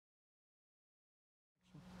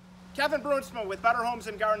Kevin Bruinsma with Better Homes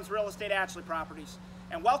and Gardens Real Estate Ashley Properties,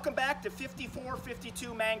 and welcome back to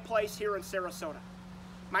 5452 Mang Place here in Sarasota.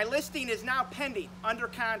 My listing is now pending, under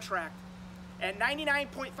contract, at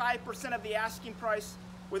 99.5% of the asking price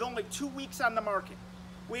with only 2 weeks on the market.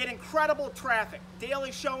 We had incredible traffic,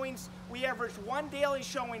 daily showings. We averaged 1 daily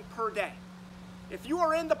showing per day. If you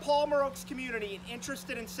are in the Palmer Oaks community and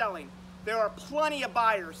interested in selling, there are plenty of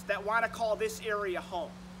buyers that want to call this area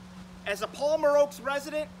home. As a Palmer Oaks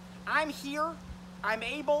resident, I'm here, I'm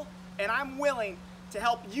able, and I'm willing to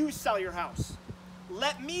help you sell your house.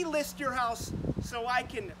 Let me list your house so I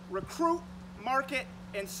can recruit, market,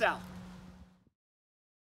 and sell.